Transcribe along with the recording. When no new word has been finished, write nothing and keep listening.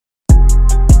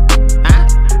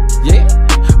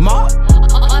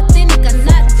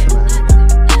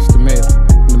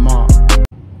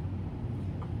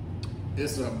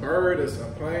is a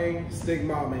plain stick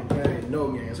mom ain't playing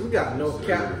no games. We got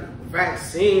NoCap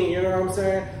vaccine, you know what I'm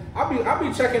saying? I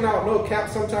be checking out NoCap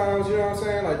sometimes, you know what I'm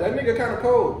saying? Like that nigga kind of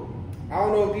cold. I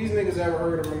don't know if these niggas ever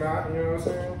heard him or not, you know what I'm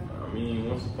saying? I mean,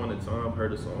 once upon a time,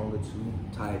 heard a song or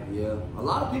two. Type, yeah. A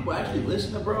lot of people actually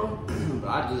listen to bro, but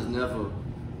I just never.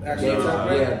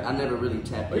 I never really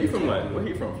tapped. Where he from? Like, where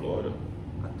he from? Florida.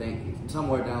 I think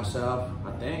somewhere down south.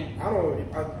 I think. I'm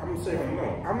gonna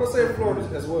say Florida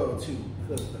as well too,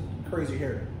 because crazy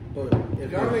hair. But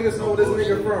if y'all niggas know where this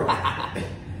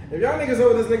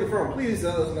nigga from, please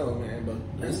let us know, man. But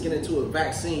let's get into a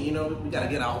vaccine. You know, we gotta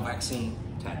get our vaccine.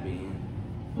 Tap in.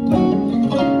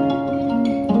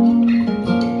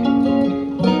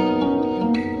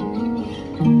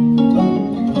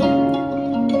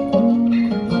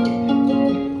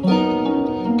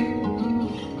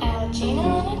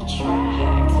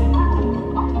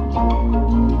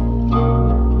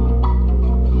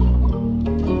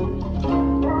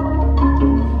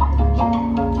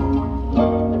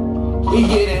 We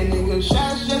get that nigga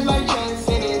shots just like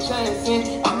chancing and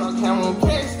chancing. I'm a camera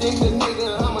press,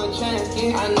 nigga, I'm a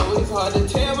chancing. I know it's hard to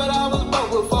tell, but I was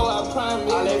broke before I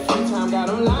promised. All that free time got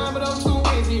him lying, but I'm too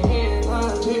busy being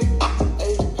honest.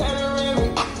 Hey,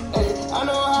 panoramic, hey, I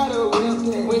know how to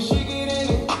whip it. When she get in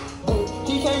it, hey,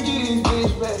 he can't get his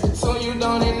bitch back. So you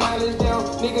don't acknowledge them.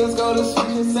 Niggas go to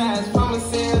switching sides from a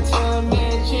cell to a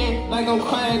mansion. Like I'm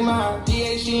Quagmire,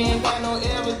 DA, she ain't got no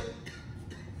evidence.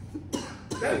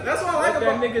 That's what I like that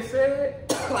about nigga said.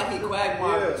 Like he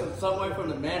Quagmire, somewhere from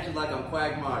the mansion, like I'm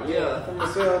Quagmire. Yeah, from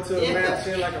the cell to a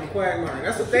mansion, like I'm Quagmire.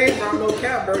 That's the thing, bro.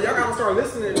 NoCap, bro. Y'all gotta start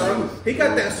listening, bro. He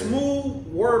got that smooth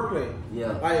wordplay.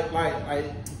 Yeah, like.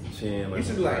 Chin, You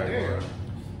should be like, damn.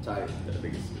 Type. That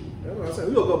nigga stupid. That's what I said.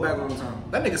 We gonna go back one time.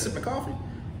 That nigga sipping coffee.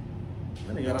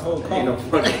 That nigga got a whole coffee. Ain't no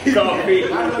fucking coffee. I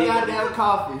know goddamn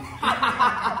coffee.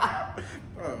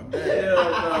 Oh, damn.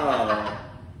 Hell no.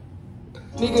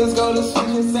 Niggas go to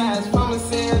switching sides from a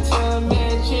cell to a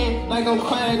mansion. Like I'm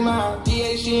Quagmire,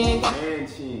 DA, she ain't got Man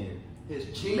chin. His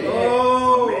chin.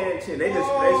 Man chin. They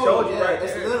showed you right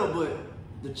It's there. a little bit.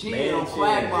 The chin Man on chin.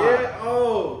 Quagmire.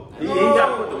 Yeah, He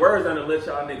gotta put the words on to let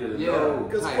y'all niggas know.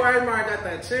 because Quagmire got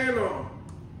that chin on.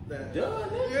 That, Yeah.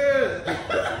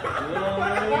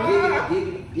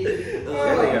 Giggity.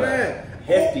 Oh, man.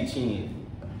 Hefty chin.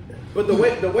 But the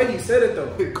way he said it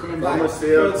though, I'ma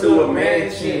sell to a man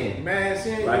chin. Man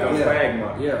chin. Like I'm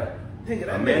Quagmire. Yeah. Nigga, A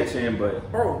that man nigga, chin,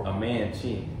 but bro, a man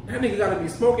chin. that nigga gotta be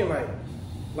smoking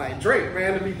like Drake,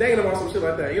 man, to be thinking about some shit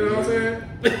like that. You know what I'm saying?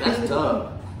 That's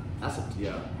tough. That's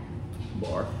a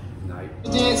Bar.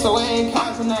 so I ain't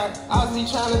counting out. I was be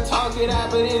trying to talk it out,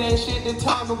 but it ain't shit to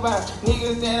talk about.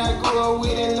 Niggas that I grew up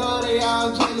with and love, they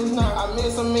all jealous now. I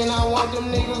miss them and I want them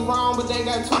niggas wrong, but they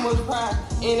got too much pride.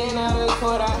 In and out of the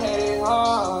court, I had it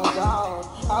hard, dog.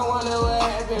 I wonder what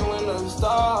happened when the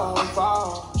stars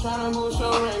fall. Tryna boost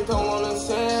your rank, don't wanna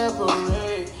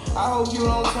separate. I hope you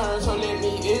don't turn, so let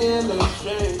me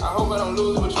illustrate. I hope I don't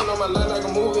lose, but you know my life like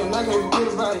a movie and I can't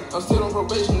forget about it. I'm still on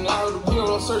probation and I heard the people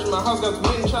don't search my house, got the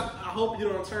getting shot. I hope you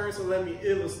don't turn, so let me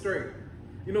illustrate.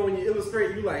 You know when you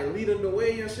illustrate, you like leading the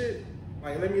way and shit.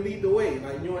 Like let me lead the way,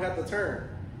 like you don't have to turn.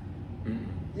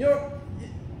 You know.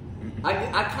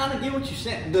 I kind of get what you're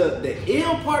saying. The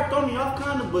ill part throw me off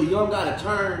kind of, but you don't gotta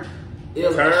turn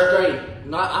ill straight.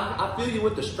 No, I feel you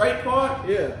with the straight part.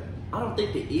 Yeah. I don't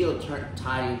think the ill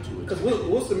tie into it. Because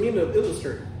what's the meaning of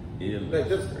illustrate? Like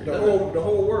just the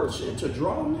whole word. Shit, to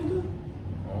draw, nigga.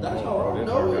 That's how I They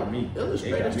know got me. it. They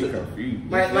Illustrate. got me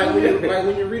confused. Like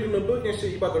when you're reading a book and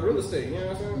shit, you about the real estate. You know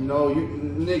what I'm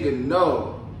saying?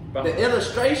 No, no. The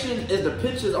illustration is the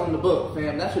pictures on the book,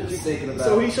 fam. That's what you're thinking about.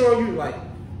 So he's showing you like.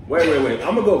 Wait.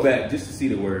 I'm gonna go back just to see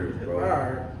the words, bro.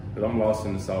 Alright. Because I'm lost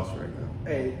in the sauce right now.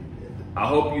 Hey. I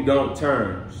hope you don't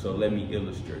turn, so let me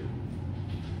illustrate.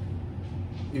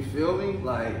 You feel me?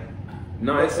 Like.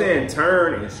 No, it's saying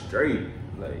turn and straight.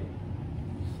 Like,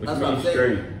 what That's you what mean I'm saying.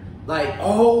 straight? Like,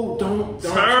 oh, don't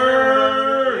turn.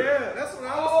 Yeah, that's what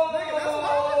I was thinking. That's what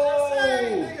I was just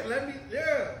saying. Nigga, let me,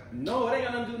 No, it ain't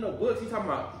got nothing to do with no books. He's talking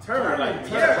about turn. Like,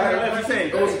 turn. Yeah, Right, like he's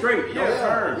saying go straight, don't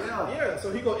turn. Yeah,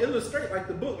 so he go illustrate like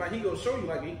the book, like he go show you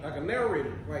like a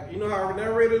narrator, like you know how a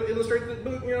narrator illustrates the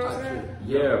book. You know what I'm saying?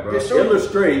 Yeah, bro. It shows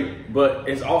illustrate, but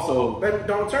it's also but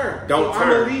don't turn. Don't so turn.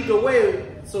 I'm gonna lead the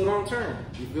way, so don't turn.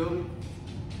 You feel me?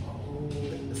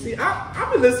 See,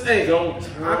 I've been listening. Hey, Don't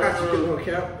turn. I got you, no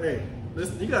cap. Hey,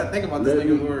 listen, you gotta think about this let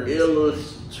nigga's me words.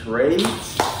 illustrate.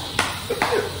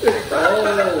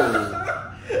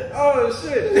 Oh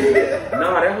shit.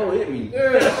 Nah, that whole hit me.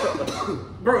 Yeah.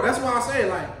 Bro, that's why I say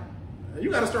like you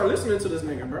gotta start listening to this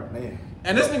nigga, bro. Man.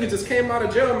 And this nigga just came out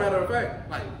of jail, matter of fact.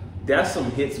 Like That's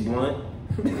some hits blunt.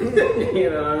 You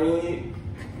know what I mean?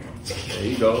 There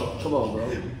you go. Come on,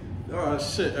 bro. Oh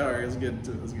shit! All right, let's get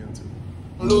into it.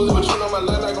 I'm losing, but you know my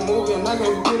life like a movie, and I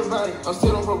can't forget about it. I'm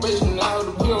still on probation, and I hold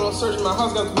the pill. I'm searching my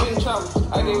house, got the many choppers.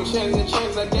 I gave a chance and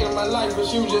chance, I gave her my life, but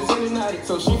she was just in and out.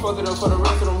 So she fucked it up for the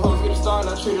rest of them hoes. Get a star, and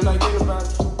I treat her like anybody.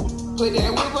 Put that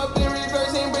whip up in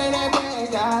reverse and bring that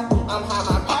bag out. I'm high,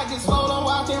 my pockets full, I'm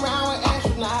walking around with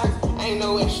astronauts. Ain't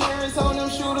no insurance on them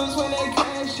shooters when they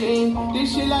crashing.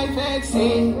 This shit like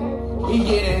vaccine. We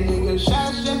get that nigga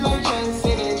shots just like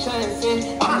Chancey and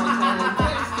Chancey. I'm a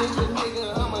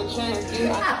nigga, I'm a Chancey.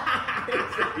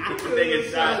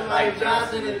 Nigga shot like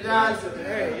Johnson and Johnson.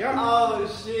 Hey, y'all.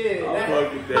 Oh shit. I'm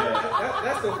fucking that.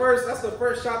 That's the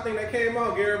first shot thing that came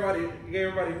out. Gave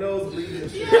everybody nosebleed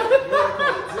and shit.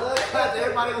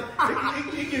 Everybody,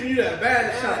 He giving you that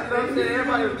bad shot. you know what I'm saying?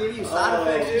 Everybody will give you side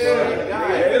effects.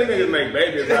 Yeah, them niggas make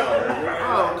babies out.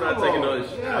 I'm not taking no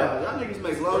shit. Yeah, y'all niggas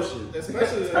make lotion.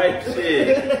 Especially Type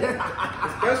shit.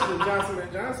 especially Johnson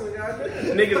and Johnson,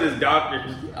 goddamn. Niggas is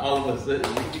doctors all of a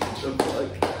sudden. What the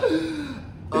fuck?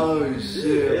 Oh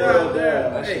shit. Yeah,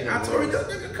 That hey, shit I told you that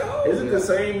nigga cold. Is it the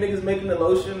same niggas making the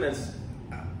lotion that's,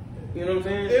 you know what I'm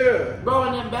saying? Yeah. Bro,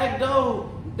 and then back though,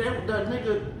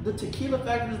 the tequila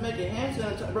factory is making hand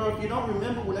sanitizer. Bro, if you don't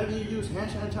remember, whenever you use hand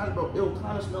sanitizer, bro, it'll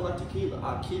kind of smell like tequila.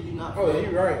 I kid you not. Oh, yeah,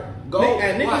 you right. Go,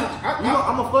 And niggas, watch.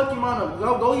 I'm a fuck you, man.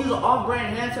 Go use an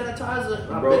off-brand hand sanitizer.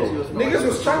 I Bro, bet you it'll smell niggas like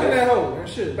was chucking that hoe and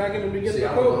shit back in the beginning See,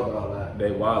 of I the don't know COVID. about that.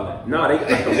 They wildin'. No,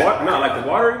 they like the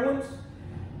watery ones.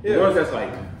 Yeah. The ones that's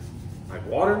like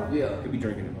water. Yeah. They be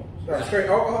drinking them hoes. Like straight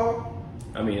alcohol.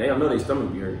 I mean, I know they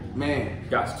stomach be hurt. Man,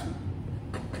 Gots to.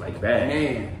 Like bad.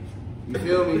 man. You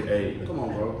feel me? Hey. Come on,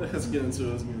 bro. Let's get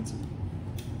into it.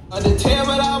 I did tell,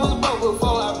 but I was broke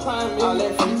before I primed. All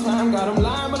that free time got them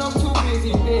lying, but I'm too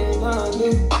busy being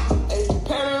honest. Hey,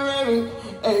 panoramic.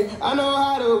 Hey, I know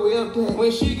how to whip that.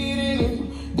 When she get in it,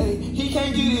 hey, he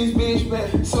can't get his bitch back.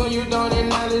 Soon you don't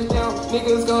acknowledge them.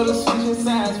 Niggas go to switching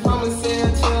sides from a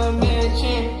cell to a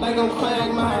mansion like I'm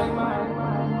Quagmire.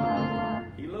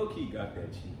 He low key got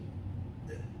that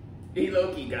cheat. He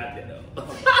low key got that though.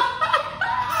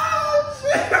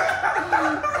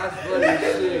 That's funny as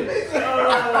shit.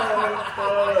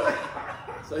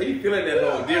 So he feeling that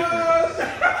whole different.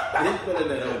 He feeling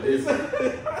that whole different.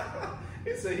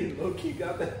 He said he low key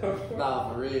got that.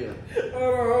 Nah, for real.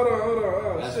 Hold on.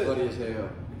 Oh, That's shit. funny as hell.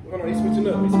 Hold on, he's switching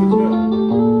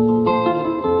up.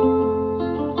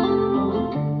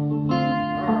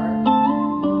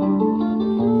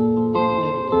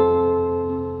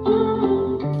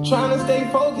 Trying to stay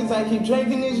focused, I keep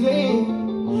drinking this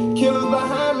lean. Killers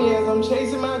behind me as I'm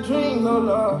chasing my dreams, oh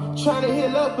Lord. Trying to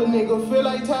heal up a nigga, feel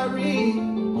like Tyree.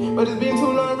 But it's been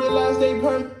too long, realize they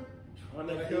perm. Trying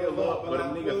to heal up, but a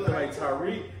nigga feel like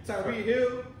Tyreek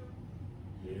Hill.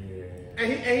 Yeah.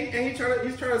 And he's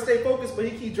trying to stay focused, but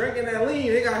he keep drinking that lean.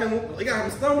 They got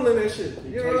him stumbling and shit.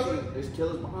 You know what I'm saying? There's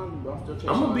killers behind me, bro. I'm still chasing.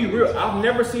 I'm gonna be real. I've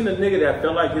never seen a nigga that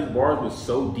felt like his bars was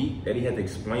so deep that he had to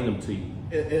explain them to you.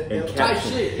 And Type Type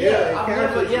caption. shit. Yeah, Yeah, I've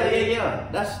never. Yeah.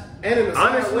 That's And in the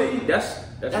Honestly, side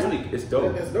that's really it's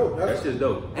dope. It's dope. That's just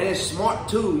dope. and it's smart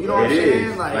too. You know what I'm It saying?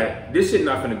 is. Like this shit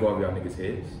not finna go over y'all niggas'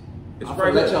 heads. It's I'm right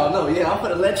gonna let there. y'all know. Yeah, I'm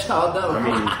gonna let y'all know.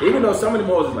 I mean, even though some of the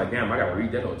moles is like, damn, I gotta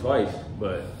read that one twice,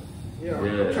 but Yeah, yeah,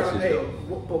 I'm that's trying just to. Hey,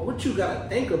 dope. but what you gotta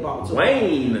think about? too?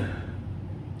 Wayne.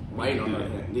 Wayne on do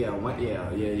that. that. Yeah,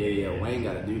 Wayne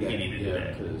gotta do that. He need to do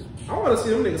that. Cause I want to see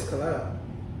them niggas collab.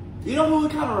 you know who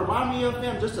it kind of remind me of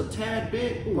them? Just a tad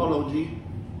bit. Polo G.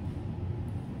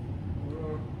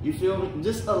 You feel me?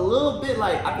 Just a little bit.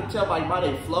 Like I can tell by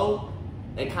their flow,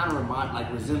 they kind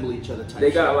of resemble each other. Type They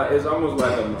got shit. like it's almost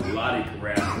like a melodic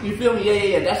rap. You feel me?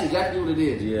 Yeah. That's exactly what it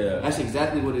is. Yeah. That's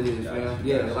exactly what it is, Gotcha, man.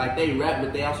 Yeah, gotcha. like they rap,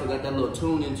 but they also got that little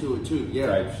tune into it too. Yeah.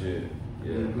 Type shit.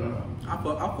 Yeah. Mhm. I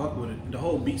fuck with it. The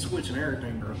whole beat switch and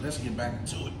everything, bro. Let's get back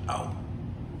to it. Oh.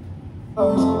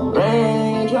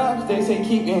 Raindrops, they say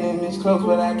keep enemies close,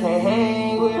 but I can't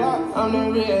hang without. I'm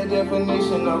the real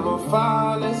definition of a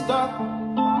falling star.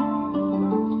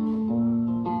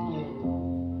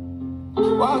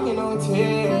 Walking on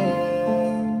tears,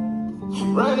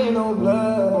 running on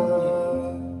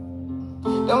blood.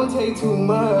 Don't take too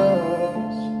much.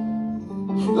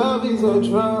 Love is a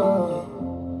drug.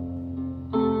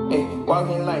 Ay,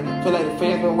 walking like, feel like the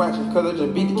feds been watching, cause I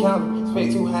just beat the counter.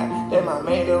 Spec too high, that my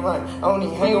man to run. I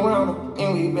only hang around them,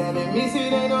 and we barely miss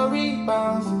it, ain't no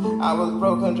rebounds. I was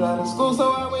broke and driving to school,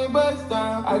 so I went bust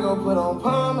down. I go put on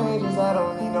palm angels, I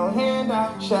don't need no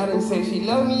handout. Shawty say she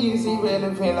love me, you see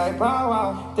relevant like Bow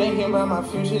Wow. Thinking about my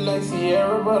future like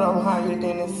Sierra, but I'm higher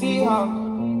than the Seahawk.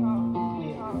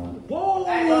 Whoa!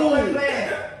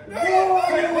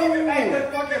 Hey,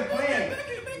 quit fucking playing.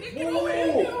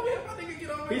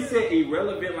 He said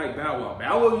irrelevant like Bow Wow.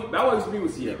 Bow Wow used to be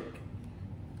with Sierra.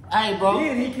 Hey, bro.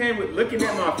 Then he came with looking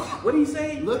at my. What did he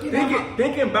say?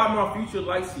 Thinking about my future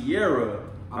like Sierra.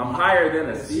 I'm higher than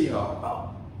a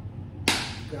Seahawk.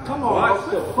 Come on, watch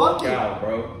bro. the fuck out,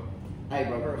 bro. Hey,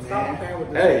 bro. Stop playing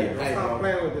with this Hey, nigga. Stop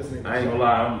playing with this nigga. I ain't gonna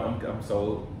lie, I'm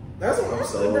sold. That's what I'm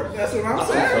sold. saying. That's what I'm I'm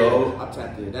saying. sold. I'm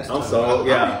tapped in. That's I'm tough. sold.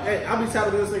 Yeah. Hey, I'll be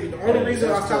tapping this nigga. The only Hey, reason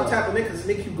I that's stop tough. tapping niggas is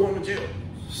nigga keep going to jail.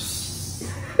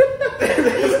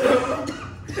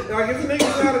 Like if the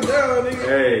nigga's out of jail, nigga.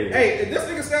 Hey, if this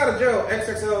nigga stay out of jail,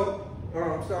 XXL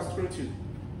 2022.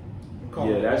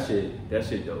 Yeah, that shit dope. That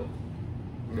shit dope.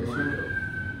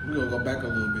 We're gonna go back a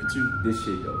little bit too. This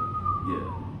shit dope.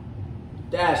 Yeah.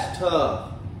 That's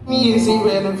tough. Me is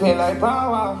irrelevant like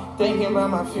Bow Wow. Thinking about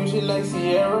my future like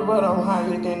Sierra, but I'm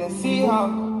higher than a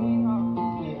Seahawk.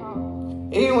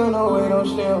 It went away, don't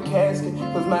shell casket,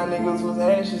 cause my niggas was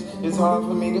ashes. It's hard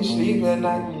for me to sleep at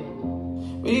night.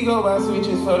 We go by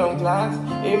switches for them clocks,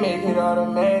 it make it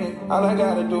automatic. All I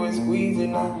gotta do is squeeze it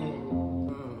now.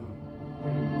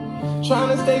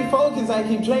 Tryna stay focused, I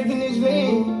keep drinking this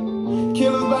lean.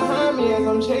 Killers behind me as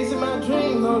I'm chasing my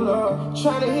dreams, oh Lord.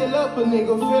 Tryna heal up a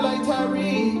nigga, feel like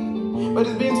Tyree. But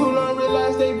it's been too long,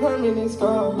 realize they permanent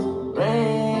scars.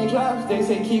 Raindrops, they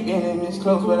say keep enemies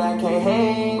close, but I can't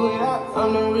hang without.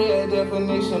 I'm the real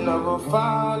definition of a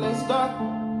falling star.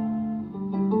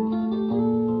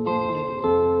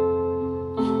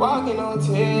 Walking on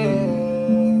tears,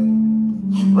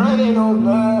 running on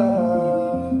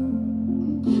blood.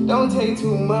 Don't take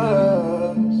too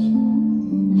much.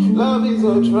 Love is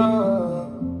a drug.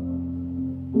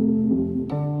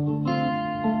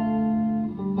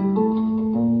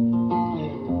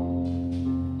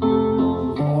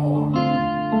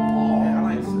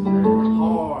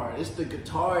 Hard. It's the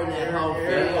guitar in that whole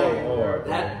thing.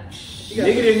 That Nigga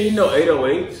didn't need no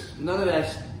 808s. none of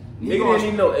that. Nigga didn't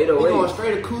need no He going 808s.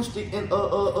 straight acoustic and Hey,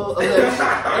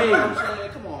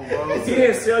 come on, bro. He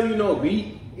didn't sell you no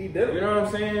beat. He did. You know what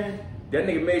I'm saying? That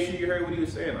nigga made sure you heard what he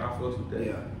was saying. I fucks with that.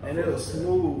 Yeah. And it was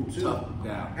smooth too. Tough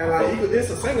down. And like it's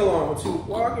a sing along too.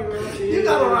 Walking around. You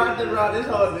gotta ride this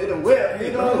hard in the whip,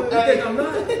 you know? You think I'm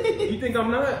not? You think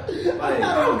I'm not? Like,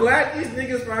 I'm glad these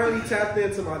niggas finally tapped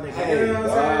into my nigga. Hey, You know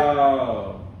what I'm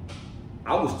wow.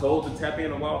 I was told to tap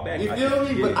in a while back. You feel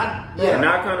me? But and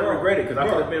now I kind of regret it because I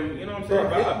could have been, you know what I'm saying,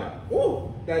 vibing.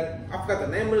 Ooh, that I forgot the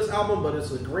name of this album, but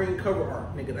it's a green cover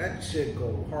art, nigga. That shit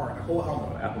go hard. The whole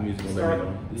album. Apple Music will let me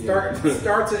know.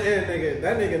 Start to end, nigga.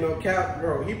 That nigga NoCap,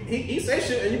 bro. He say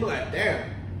shit and you be like, damn.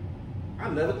 I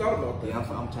never thought about that. Yeah,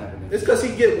 I'm tapping in. It's because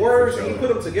he get words and he put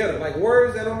them together, like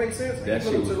words that don't make sense. And That he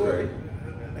put shit them was together. great.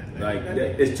 Like,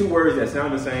 it's two words that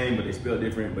sound the same, but they spell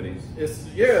different, but it's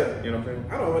yeah. You know what I'm saying?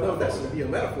 I don't even know if that should be a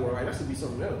metaphor. Like that should be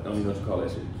something else. I don't even know what you call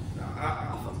that shit.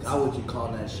 I forgot what you call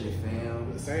that shit,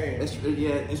 fam. The same. It's really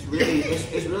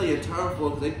a term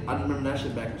for it. I remember that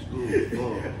shit back in school.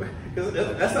 Because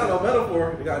that's not a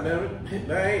metaphor. Goddamn it.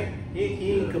 That ain't.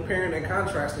 He ain't comparing and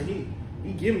contrasting.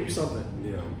 He giving you something.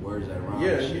 Yeah, words that rhyme.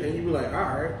 Yeah, and you be like, all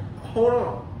right, hold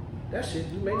on. That shit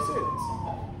do make sense.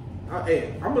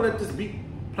 Hey, I'm gonna let this beat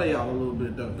play out a little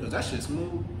bit though, because that shit's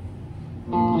smooth.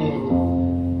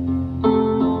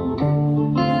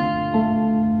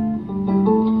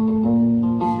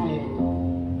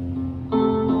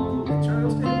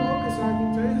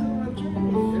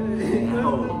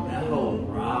 That whole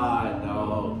ride,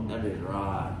 dog. That bitch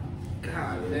ride.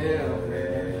 God damn,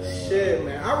 man. Shit,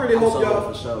 man. I really hope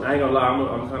y'all. For sure. I ain't gonna lie,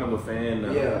 I'm kind of a fan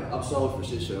now. Yeah, I'm sold for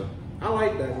shit show. I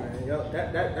like that, man. Yo,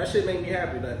 that shit make me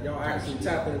happy that y'all actually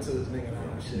tapped into this nigga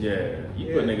now and shit. Yeah,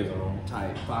 you put niggas on.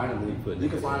 Tight. Finally, you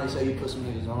can finally say you put some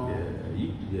niggas on.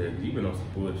 Yeah, you been on some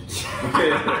bullshit.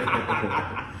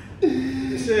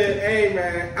 Shit, hey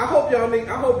man. I hope y'all,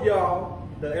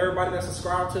 that everybody that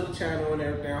subscribed to the channel and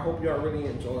everything, I hope y'all really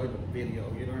enjoyed the video.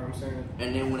 You know what I'm saying?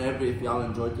 And then if y'all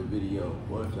enjoyed the video,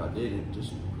 or if y'all didn't,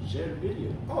 just share the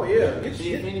video. Oh yeah.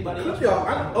 See if anybody else.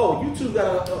 YouTube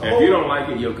got a If you don't like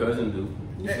it, your cousin do.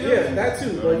 Yeah, that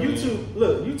too. But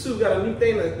YouTube got a new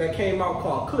thing that came out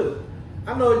called Clip.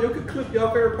 I know you could clip your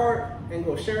favorite part and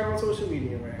go share it on social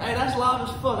media, man. Hey, that's loud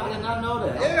as fuck. I did not know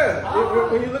that. Yeah.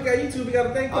 When you look at YouTube, you got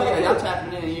to think. Oh yeah, y'all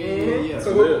tapping in. Yeah.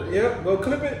 So go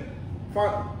clip it.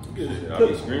 I'll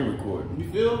be screen recording. You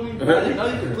feel me? I didn't know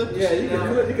you could clip this Yeah, shit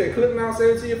you can clip now,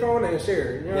 save it to your phone, and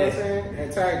share it. You know what I'm saying?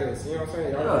 And tag us. You know what I'm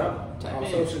saying? Y'all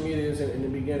on social medias in the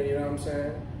beginning. You know what I'm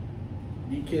saying?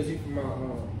 You kids, you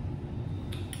from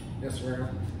Instagram.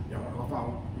 Y'all want to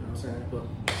follow. You know what I'm saying? But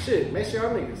shit, make sure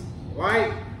y'all niggas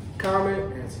like,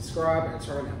 comment, and subscribe, and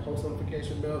turn that post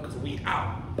notification bell because we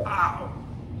out.